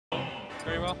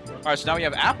very well. All right, so now we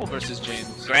have Apple versus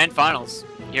James. Grand Finals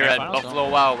here Grand at Finals, Buffalo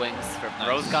Wild Wings for Nice.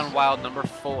 Bros Gone Wild number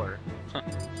 4.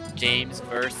 James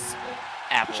versus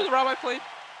Apple. Weren't you the Rob I played?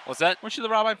 What's that? Weren't you the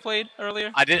Rob I played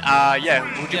earlier? I did. Yeah.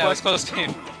 Who'd you Yeah, it play? was close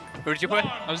game. Who did you play?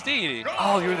 I was Diddy.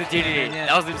 Oh, you were the Diddy. Yeah.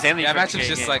 That was insanely. Yeah, freaking matchup's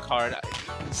just game. like hard.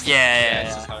 Yeah.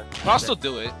 It's just hard. But I'll still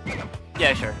do it.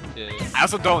 Yeah, sure. Yeah. I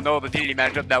also don't know the Diddy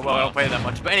matchup that well. I don't play it that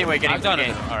much. But anyway, getting I've to the done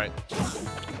game. it. All right.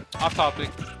 Off topic.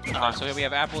 So here we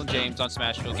have Apple and James on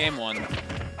Smashville. Game 1.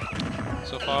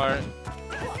 So far,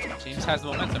 James has the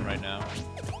momentum right now.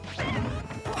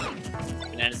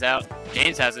 Banana's out.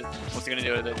 James has it. What's he gonna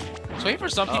do with it? So I hear for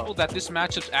some people that this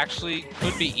matchup actually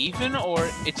could be even, or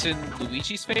it's in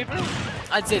Luigi's favor.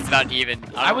 I'd say it's about even.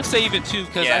 I would say even too,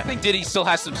 because Yeah. I think Diddy still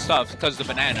has some stuff because the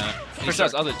banana. He For still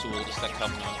has sure. other tools that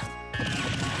come up.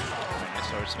 Nice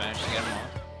sword smash to get him off.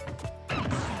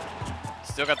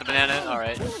 Still got the banana. All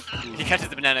right. He catches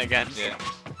the banana again. Yeah.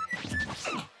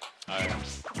 All right.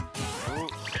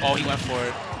 Oh, he went for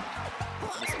it.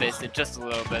 Misspaced it just a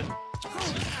little bit.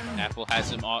 Apple has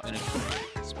him all in a,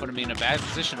 it's put him in a bad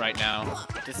position right now.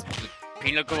 Just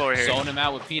peanut galore here. Zone him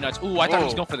out with peanuts. Ooh, I thought he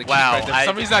was going for the kick Wow, right there. For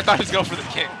some reason I thought he was going for the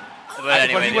kick. But But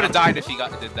anyway, he would have died if he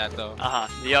did that though.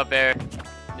 The up air,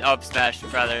 the up smash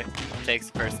rather, takes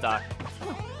the first stock.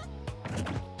 Ooh,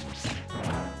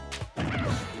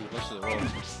 goes to the roll.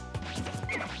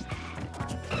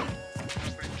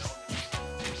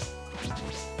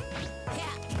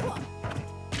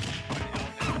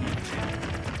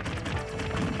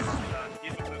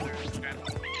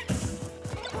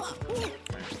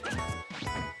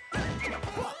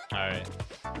 Alright.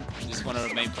 This is one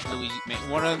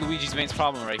of Luigi's main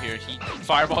problem right here.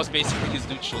 Fireball's basically his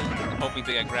neutral, hoping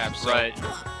to get grabs. So Right.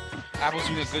 Apple's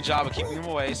doing a good job of keeping him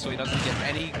away so he doesn't get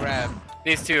any grab.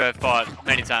 These two have fought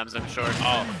many times, I'm sure.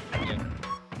 Oh, yeah.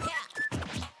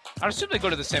 I assume they go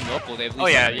to the same local. They have Oh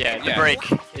yeah, yeah. The break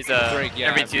is break, yeah.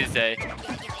 every Tuesday.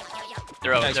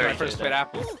 They're That's when I every first Tuesday. played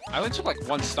Apple. I only took like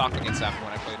one stock against Apple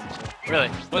when I played him. So. Really?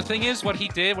 But the thing is, what he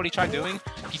tried doing,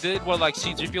 he did what like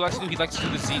C3P likes to do. He likes to do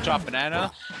the C drop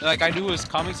banana. And, like I knew it was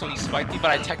coming, so he spiked me,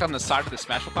 but I teched on the side of the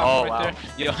smash combo right there.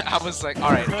 You know, I was like, all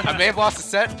right, I may have lost the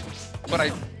set, but I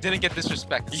didn't get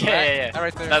disrespect. So Yeah. That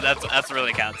right there. That's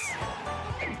really counts.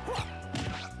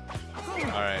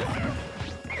 All right.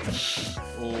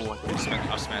 Ooh,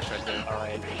 up smash right there. All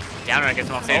right. Downer gets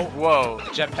him off stage. Whoa.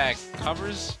 Jetpack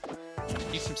covers.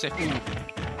 Keeps him safe.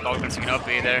 Ooh. Dogman's gonna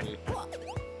be there.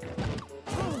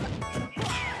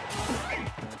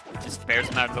 Just bears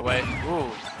him out of the way.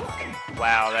 Ooh.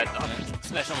 Wow, that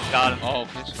smash almost got him. Oh,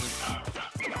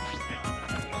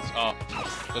 oh.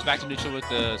 Goes back to neutral with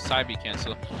the side B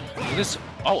cancel. This.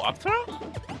 Oh, up throw?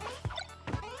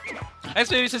 I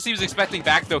guess maybe since he was expecting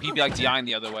back though, he'd be like DIing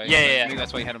the other way. Yeah. Maybe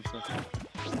that's why he had him.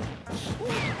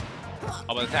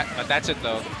 Oh, but that's it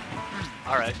though.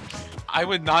 All right. I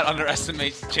would not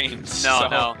underestimate James. No, so,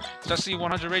 no. Especially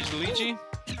 100 Rage Luigi.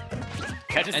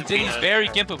 Catches And the Diddy's peanut. very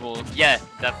gimpable. Yeah,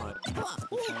 definitely.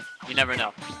 You never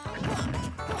know.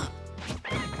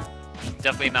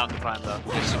 Definitely a mountain to climb though.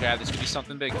 Gets the grab. This could be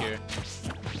something big here.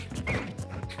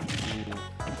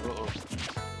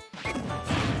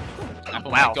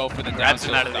 Apple Wow. might go for the down Grabs him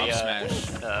tilt out of with the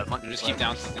smash. monkey Just flip. keep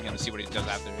down tilting him to see what he does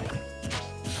after.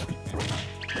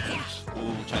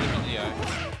 Ooh, try to get the DI.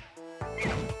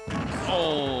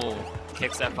 Oh.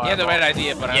 Kicks that fireball. He had the right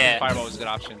idea, but I Yeah. think fireball was a good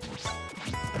option.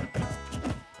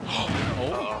 Oh.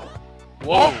 Uh-oh.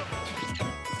 Whoa.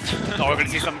 Oh, we're gonna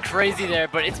see something crazy there,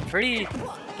 but it's pretty.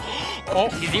 Oh.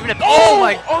 He's even. Oh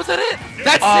my. Oh, is that it?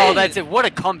 That's Oh, it. that's it. What a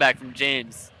comeback from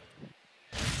James.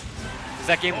 Is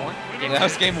that game 1? Yeah, that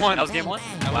was game 1. That was game 1?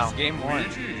 That Wow. was game 1.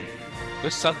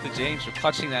 Good stuff to James for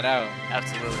clutching that out.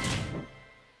 Absolutely.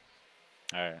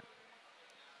 Alright.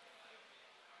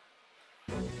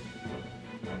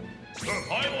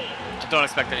 Don't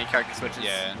expect any character switches.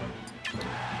 Yeah.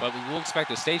 But we will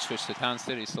expect a stage switch to Town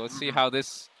City, so let's see how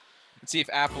this... Let's see if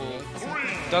Apple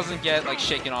doesn't get like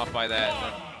shaken off by that.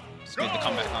 Just made the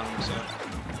comeback on him, so...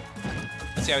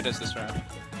 Let's see how he does this round.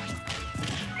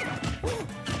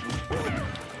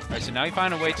 Alright, so now we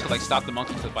find a way to like stop the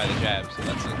monkey flip by the jab, so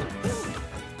that's it.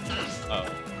 Oh.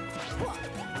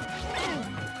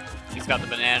 He's got the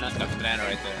banana. Got the banana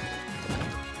right there.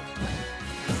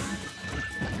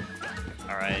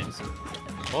 Alright.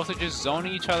 Both are just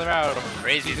zoning each other out.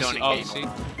 Crazy zoning Oh, game. see?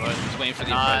 But He's waiting for the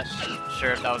not approach.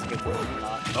 sure if that was a good move or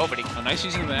not. Oh, but he... Oh, nice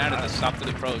using the banana to stop the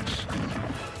approach.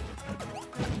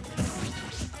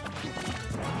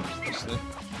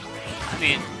 I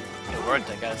mean, it worked,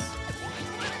 I guess.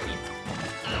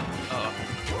 Uh-oh.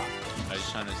 I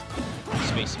was trying to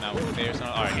space him out with fairs.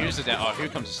 Alright, here's the down. Oh, here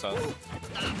comes the stuff.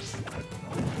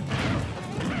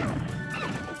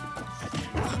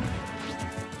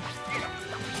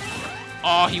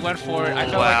 Oh, he went for it. I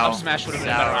felt like up smash would have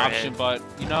been a better option, hit. but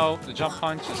you know, the jump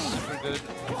punch is super good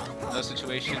in those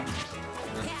situations.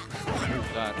 Oh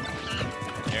god.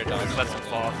 Air dodge. Just lets him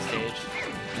fall off the stage.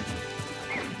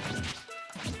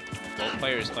 Both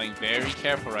players playing very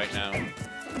careful right now.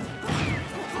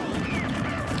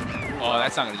 Oh,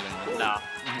 that's not gonna do anything. Nah.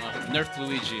 Nerf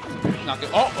Luigi. Not good.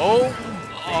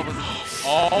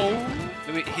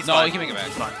 He's fine. He can make it back.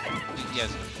 He's fine.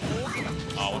 Yes.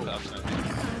 Oh, what the up smash?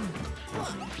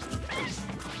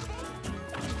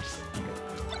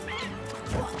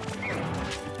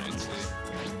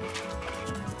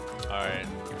 Alright.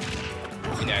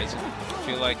 Guys, I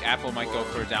feel like Apple might go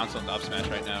for a down tilt up smash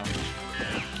right now.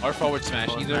 Or forward smash.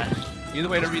 Either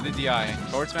way to read the DI.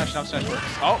 Forward smash and up smash works.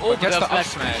 Oh, gets the up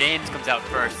smash. James comes out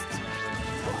first.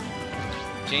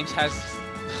 James has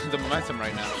the momentum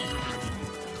right now.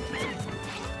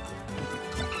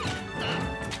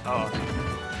 Oh.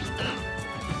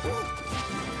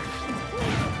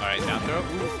 Alright, down throw.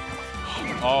 Ooh.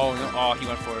 Oh, no. Oh, he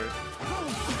went for it.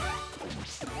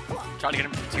 Trying to get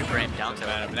him from 2-frame down to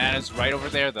Banana. Banana's right over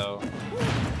there, though.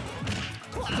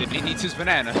 Diddy needs his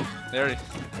banana. There it is.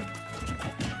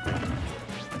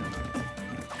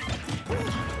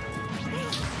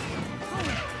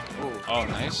 Ooh. Oh,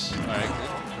 nice. Alright,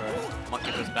 good.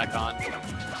 Monkey goes back on.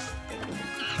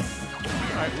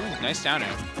 Alright, ooh, nice down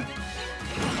air.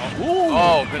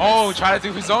 Oh, goodness. Oh, try to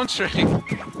do his own trick.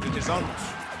 With his own.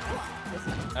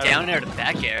 Down air to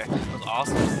back air. That was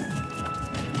awesome.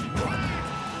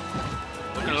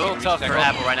 Looking a little tough for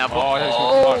Apple right now.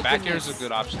 Oh, back air is a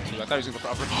good option too. I thought he was going to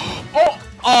go for upper.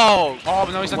 Oh,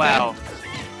 but no, he's not wow.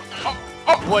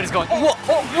 dead. What is going on?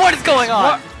 What is going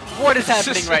on? What is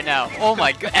happening right now? Oh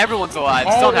my god, everyone's alive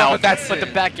somehow. No, but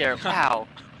the back air, wow.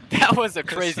 That was a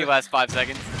crazy last 5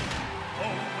 seconds.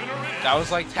 That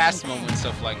was like task moments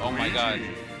of like, oh my god.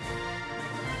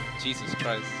 Jesus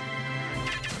Christ.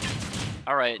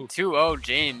 Alright, 2-0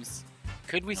 James.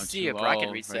 Could we see a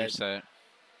bracket reset?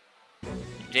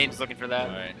 James looking for that.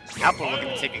 Alright. Apple looking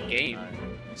to take a game. Right.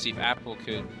 Let's see if Apple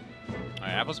could.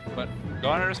 Alright, but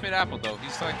don't underestimate Apple though.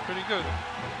 He's like pretty good.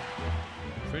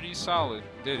 Pretty solid,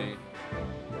 Diddy.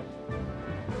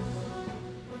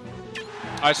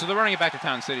 Alright, so they're running it back to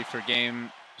Town City for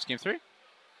game. Is game 3?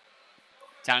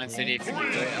 Town and City for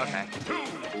game 3. Okay. 2,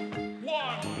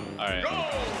 1. Alright.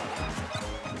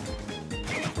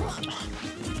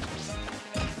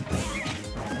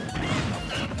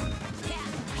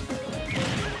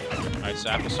 Alright, so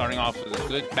Apple starting off with a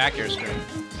good back air screen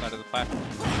side of the platform.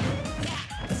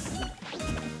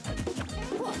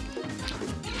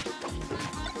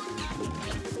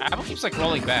 Apple keeps like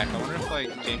rolling back. I wonder if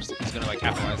like James is gonna like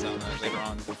capitalize on that later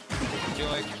on. I feel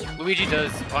like Luigi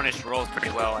does punish rolls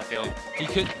pretty well, I feel.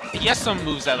 He has some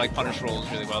moves that like punish rolls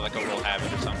really well, like a roll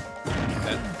habit or something.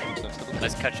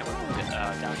 Let's catch him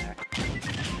down there.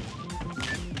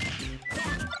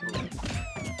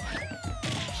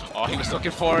 Oh, he was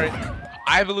looking for it.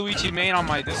 I have a Luigi main on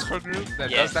my Discord group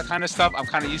that does that kind of stuff. I'm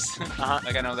kind of used to.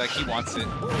 Like I know that he wants it.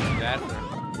 That.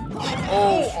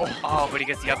 Oh, but he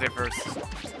gets the up air first. It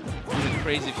would be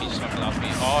crazy if he just went without me.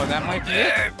 Oh, that might be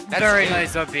it. That's very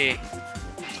nice up B.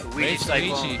 Luigi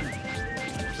cycle.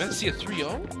 Let's see a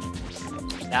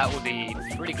 3-0. That would be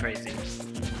pretty crazy.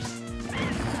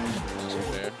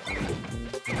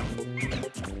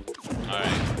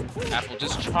 Alright. Apple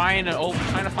just trying to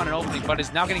find an opening, but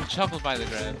is now getting juggled by the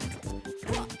grab.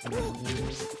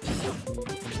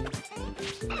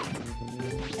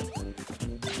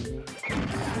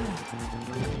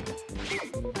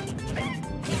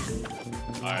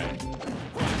 Alright.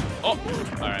 Oh!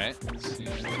 Alright. Let's see.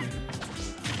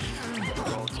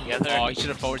 Roll together. Oh, he should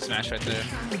have forward smash right there.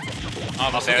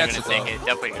 Oh, so that's it, take it.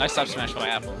 Definitely. Nice up smash by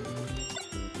Apple.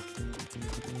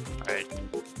 Alright.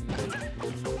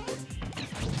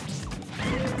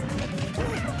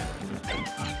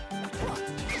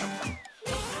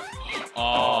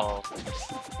 Oh.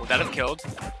 Would that have killed?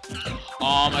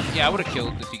 Yeah, I would have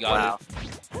killed if he got it.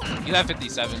 You have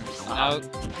 57. Now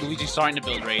Luigi's starting to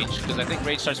build Rage, because I think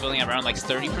Rage starts building at around like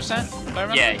 30%, if I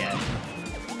remember. Yeah.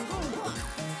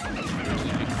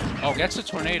 Oh, gets a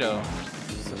tornado.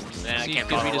 Man, I See can't if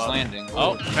he can read his follow up. landing.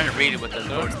 Oh, trying to read it with the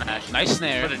forward smash. Nice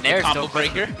snare. With a nair combo still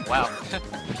breaker. Wow.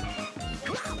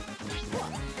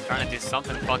 Trying to do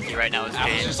something funky right now.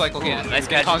 Apple's just like, okay, nice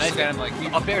catch. Nice at him like,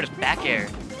 up air to back air.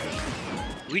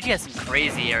 Luigi has some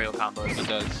crazy aerial combos. He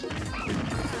does.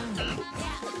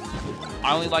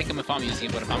 I only like him if I'm using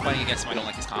him, but if I'm fighting against him, I don't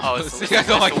like his combos. Oh, it's the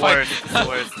worst. It's the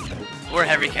worst. We're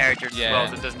heavy characters as well,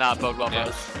 so it does not bode well for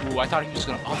us. Ooh, I thought he was just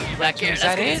gonna up back air. Is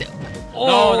that it? Oh,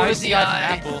 no, nice DI.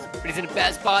 Apple. But he's in a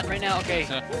bad spot right now. Okay.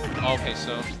 Okay,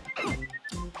 so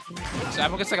So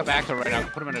Apple gets like a backer right now.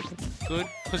 Put him in a good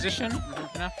position.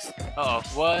 You know? Uh-oh,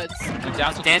 what?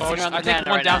 Down to the forward. I think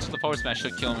one down to the forward smash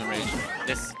should kill him in rage.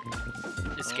 This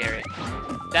is scary.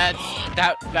 That's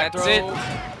That's it.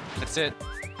 That's it.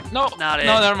 No, not it.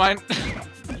 No, never mind.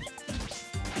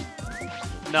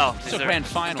 No, It's a grand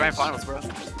finals. Grand finals, bro.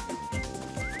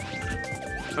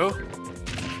 Who?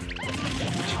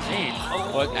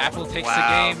 But Apple takes the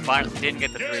game. Finally didn't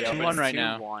get the 3 up. 2-1 right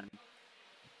now. 2-1.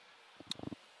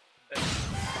 The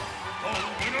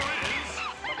winner is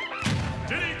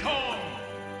Diddy Kong.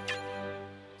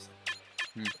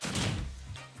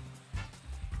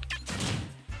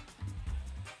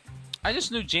 I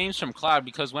just knew James from Cloud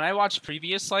because when I watched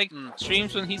previous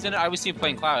streams when he's in it, I always see him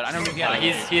playing Cloud. I don't know if he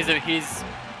had he's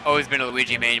always been a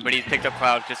Luigi main, but he's picked up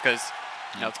Cloud just because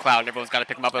you know it's Cloud. Everyone's got to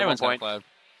pick him up at one point. Cloud.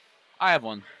 I have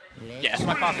one. Yeah. It's in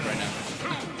my pocket right now.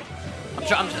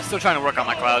 I'm still trying to work on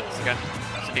my Clouds again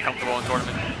to be comfortable in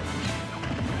tournament.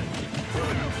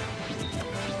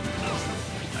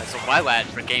 So Lilat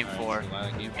for game 4.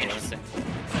 Interesting.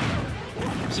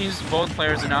 Seems both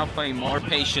players are now playing more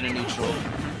patient and neutral.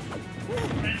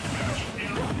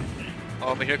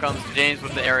 Oh, but here comes James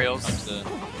with the aerials. Alright.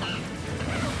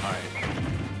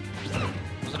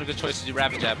 Wasn't a good choice to do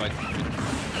Rapid Jab, but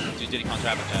do Diddy Kong's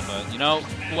Rapid Jab, but you know,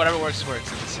 whatever works,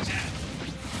 works.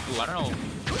 Ooh, I don't know.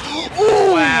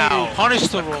 Ooh, wow. Punish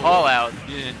the roll. Call out.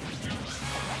 Yeah.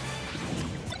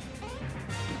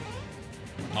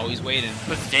 Oh, he's waiting.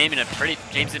 Puts James in a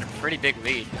pretty big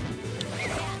lead.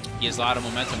 He has a lot of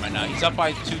momentum right now. He's up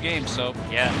by 2 games, so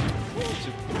yeah.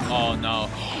 Oh no.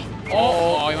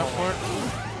 Oh, he went for it.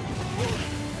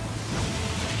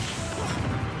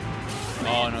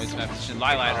 Oh no, he's in position.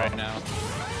 Lilat right now.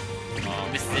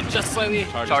 Misses it just slightly.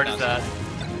 Charges that.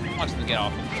 Wants him to get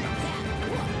off him.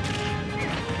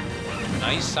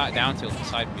 Nice side down tilt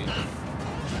side view.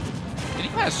 Did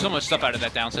he has so much stuff out of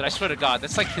that down tilt? I swear to God,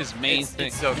 that's like his main thing.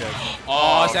 It's so good.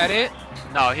 Oh, is that it?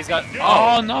 No, he's got.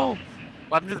 Oh no.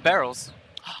 What happened to the barrels?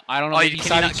 I don't know. Oh,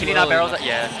 can he not barrels that?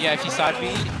 Yeah. Yeah, if he side B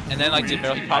and then like did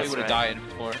barrel, he probably would have died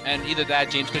before. And either that,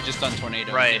 James could have just done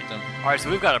tornado. Right. All right, so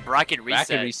we've got a bracket reset.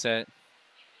 Bracket reset.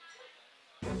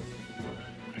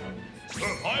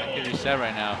 Bracket reset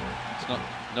right now. So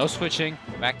no switching.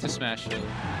 Back to Smash.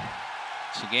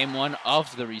 So game 1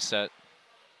 of the reset.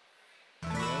 3,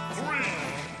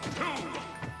 2,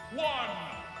 1,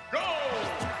 go!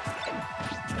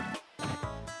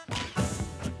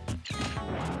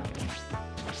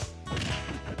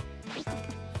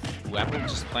 Ooh, Apple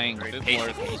just playing a bit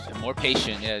more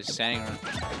patient. Yeah, just standing around.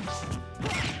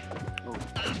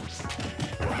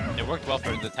 It worked well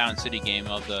for the Town City game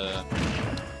of the,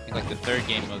 I think like the 3rd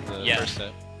game of the first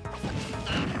set.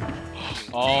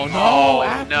 Oh no!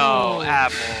 Apple. No,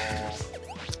 Apple.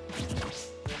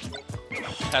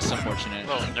 That's unfortunate. A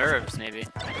little nerves, maybe.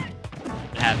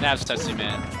 Nav's touchy,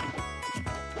 man.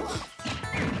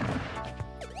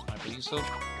 But you still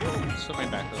bring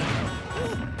back though.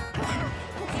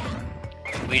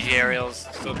 Luigi aerials,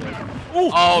 still good.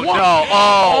 Ooh, oh what? no!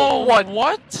 Oh, what?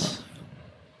 What?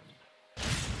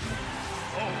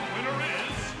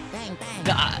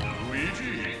 God.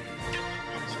 Luigi.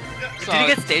 Did he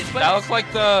get stage split? That looked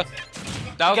like the.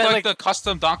 That looked like the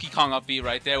custom Donkey Kong up B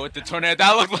right there with the tornado.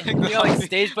 That looked like the like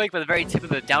stage break, but the very tip of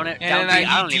the down it. And down then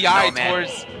I don't even know, man.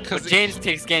 But James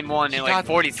takes game 1 in like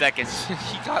 40 seconds.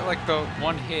 He got like the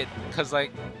 1 hit because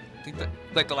like I think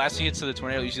like the last few hits of the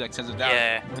tornado usually like sends him down.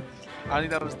 Yeah. I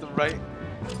think that was the right.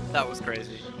 That was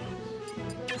crazy.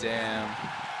 Damn.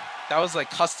 That was like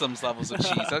customs levels of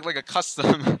cheese. That looked like a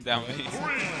custom down B. 3,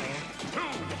 2,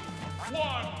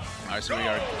 1. Alright, so we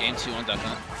are game 2 on Duck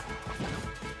Hunt.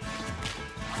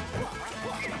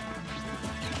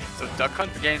 So Duck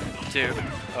Hunt for game 2,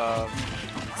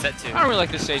 set 2. I don't really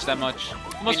like this stage that much.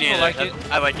 Most people like it.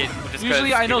 I like it.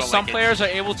 Usually I know some players are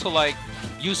able to like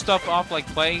use stuff off like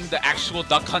playing the actual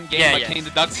Duck Hunt game, like hitting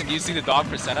the ducks and using the dog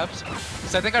for setups.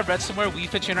 So I think I read somewhere Wii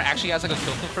Fit Trainer actually has like a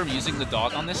kill confirm using the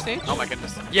dog on this stage. Oh my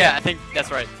goodness. Yeah, I think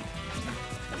that's right.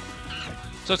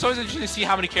 So it's always interesting to see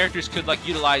how many characters could like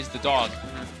utilize the dog.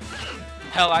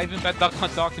 Hell, I even bet Duck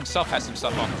Hunt Dog himself has some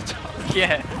stuff off the dog.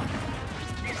 Yeah.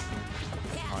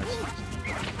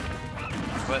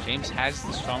 But James has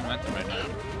the strong momentum right now.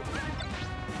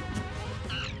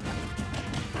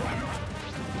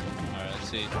 Alright, let's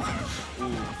see.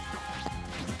 Ooh.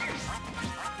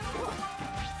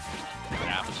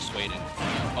 Apple just waiting.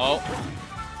 Oh.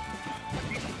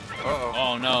 Uh-oh.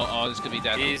 Oh no. Oh, this could be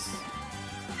dead. He's...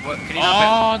 What? Can he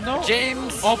not no.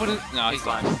 James! Oh, but no, he's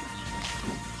fine.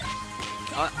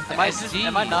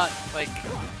 Am I not, like,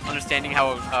 understanding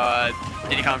how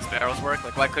Diddy Kong's barrels work?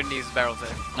 Like, why couldn't he use barrels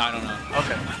there? No, I don't know.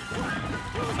 Okay.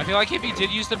 I feel like if he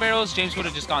did use the barrels, James would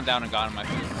have just gone down and got him, I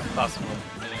feel. Possible.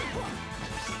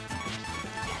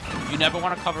 You never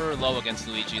want to cover low against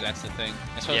Luigi, that's the thing.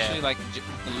 Especially like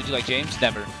Luigi like James,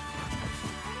 never.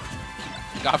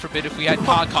 God forbid if we had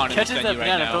Con in this venue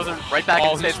right now. Throws him right back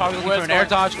in he's probably looking for an air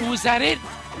dodge. Ooh, is that it?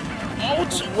 Oh,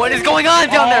 what is going on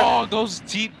down there? Oh, goes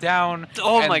deep down.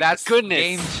 Oh my goodness.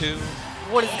 Game 2.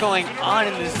 What is going on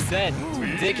in this set? It's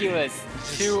ridiculous.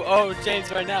 2-0 James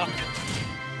right now.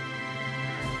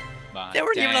 They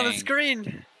weren't even on the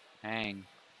screen. Dang.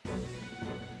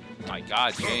 My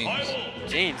God, James.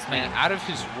 James, man, out of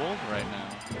his world right now.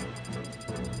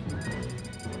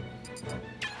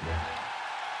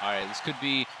 All right, this could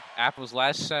be Apple's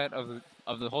last set of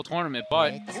the whole tournament,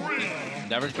 but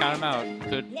never count him out.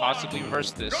 Could possibly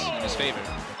reverse this in his favor.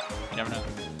 You never know.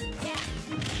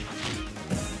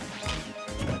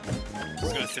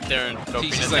 Just gonna sit there and throw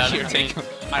He's peanuts like, out here, of take him.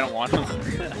 I don't want him.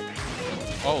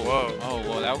 Oh, whoa. Oh,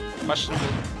 well, that questionable.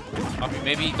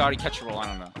 Maybe he thought he'd catch a roll. I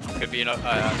don't know. Could be an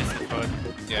missing foot.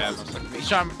 Yeah, most likely. He's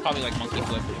trying probably like monkey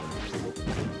flip.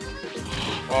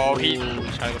 Oh, he's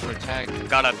trying to go for attack.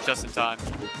 Got up just in time.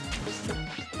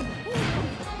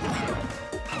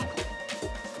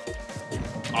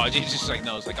 Oh, James just like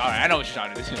knows. Like, all right, I know what you're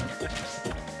trying to do.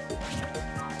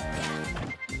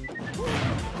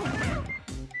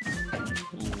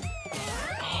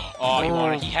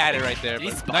 Oh, he had it right there.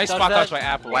 Nice spot dodge by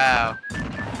Apple. Wow.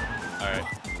 Alright.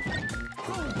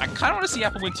 I kind of want to see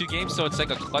Apple win 2 games, so it's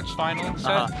like a clutch final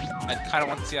set. I kind of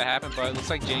want to see that happen, but it looks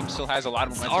like James still has a lot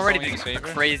of momentum already in his favor.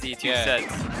 Crazy 2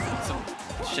 sets. Some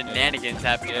shenanigans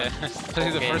happening. Yeah,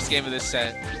 especially the first game of this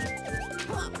set.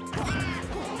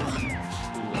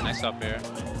 Ooh, nice up air.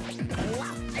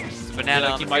 Banana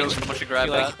like on he the might field, someone should grab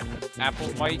that.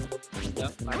 Apple might.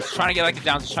 Yep. He's trying to get like the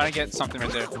downs, trying to get something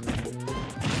right there.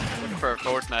 Looking for a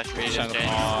forward smash created.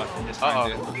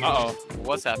 Uh-oh.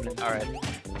 What's happening? Alright.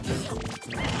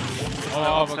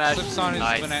 Oh, but clips on his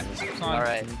nice. banana.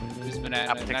 Alright. His banana.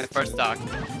 Apple takes the first stock.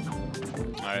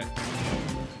 Alright.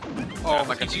 Oh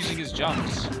my god. He's using his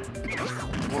jumps.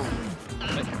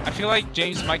 I feel like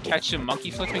James might catch him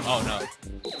monkey flipping. Oh no.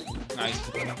 Nice.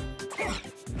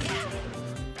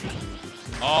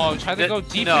 Oh, try to go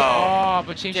deep. No. Oh,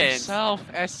 but James himself.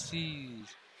 SCs.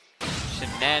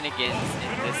 Shenanigans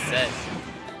in this set.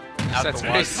 That's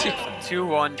crazy.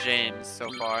 2-1 James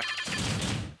so far.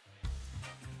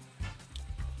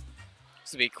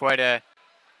 This would be quite a...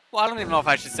 Well, I don't even know if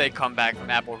I should say comeback from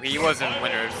Apple. He wasn't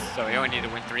winners, so he only needed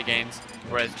to win 3 games,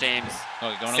 whereas James,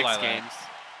 6 games.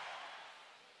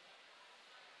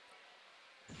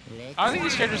 I don't think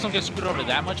these characters don't get screwed over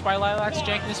that much by Lilac's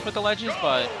jankiness with the ledges,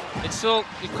 but it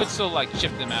could still like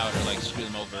chip them out or like screw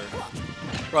them over.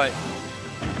 Right.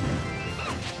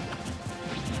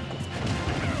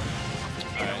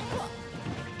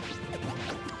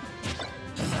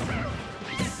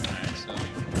 Alright, so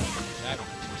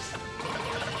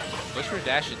goes for a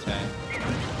dash attack,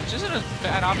 which isn't a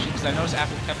bad option because I noticed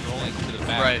Apple kept rolling to the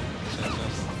back. Right.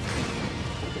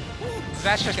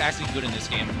 Dash attack actually good in this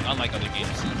game, unlike other games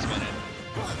it's been in.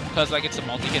 Because like it's a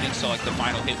multi-hitting, so like the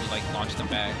final hit would like launch them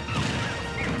back.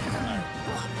 Alright.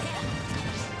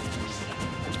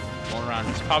 Going around.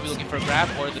 He's probably looking for a grab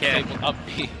or the table up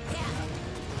B.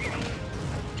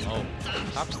 Oh,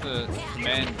 stops the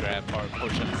command grab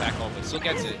portion of back home, but still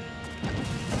gets it.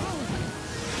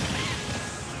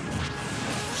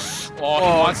 Oh,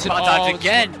 he wants it. Dodge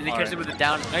again, and he catches it with a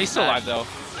down. No, he's still alive though.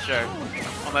 Sure.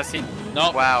 Unless he...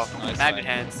 Nope. Wow. Nice Magnet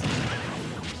hands.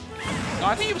 No,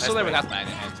 I think he was still there without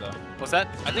magnet hands though. What's that?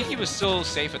 I think he was still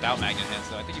safe without magnet hands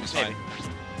though. I think he was fine.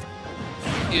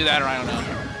 Either that or I don't know.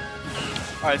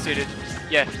 Alright, suited.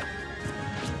 Yeah.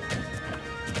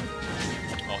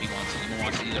 Oh, he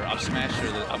wants either up smash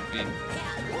or the up B.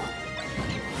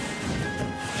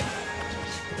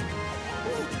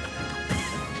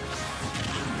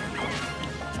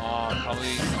 Oh,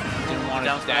 probably didn't want a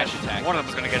dash attack. One of them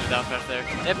was going to get a down smash there.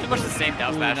 They have pretty much the same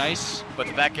down smash. Nice. But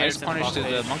the back air nice punish to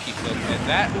the monkey flip. And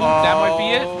that might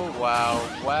be it. Oh, wow.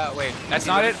 Wow. Wait. That's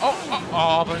not it.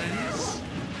 Oh, but it is.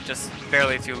 Just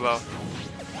barely too low.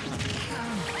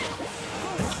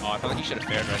 Oh, I felt like he should have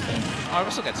fared right there. Oh,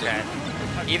 Russell gets it.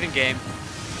 Even game.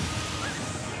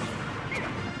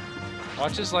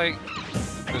 Watch as like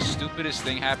the stupidest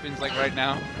thing happens like right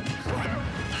now.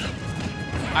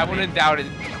 I wouldn't doubt it.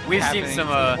 We've seen some.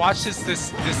 Watch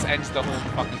this ends the whole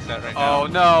fucking set right now. Oh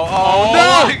no! Oh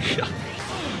no!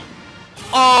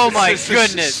 Oh my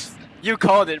goodness! You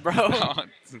called it, bro.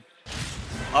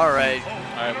 All right.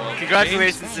 Well,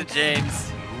 congratulations to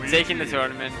James taking the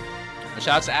tournament. Shout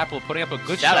out to Apple putting up a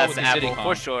good show Shout out with to the Apple Diddy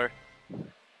for sure.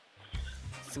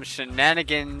 Some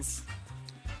shenanigans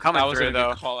coming That was through a though.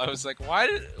 good call. I was like, what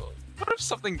if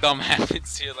something dumb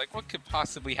happens here? Like, what could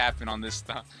possibly happen on this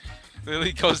stuff?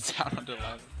 Literally goes down on the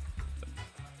ladder.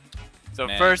 So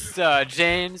Man. first,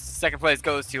 James. Second place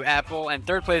goes to Apple, and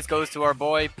third place goes to our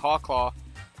boy Paw Claw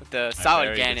with the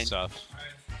solid Very Ganon. good stuff.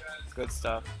 Good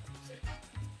stuff.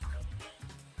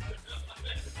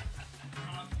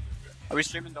 Are we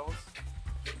streaming those?